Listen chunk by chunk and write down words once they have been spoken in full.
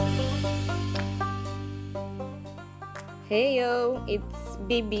Hey yo, it's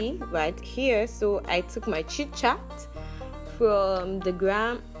Bibi right here. So I took my chit chat from the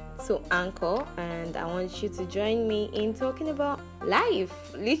gram to Anchor, and I want you to join me in talking about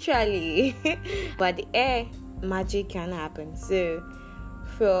life, literally. But the air, magic can happen. So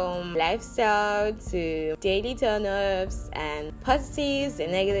from lifestyle to daily turn-ups and positives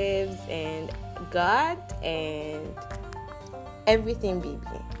and negatives and God and everything,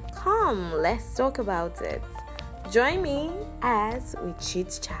 Bibi. Come, let's talk about it. Join me as we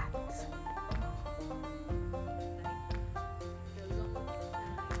chit chat.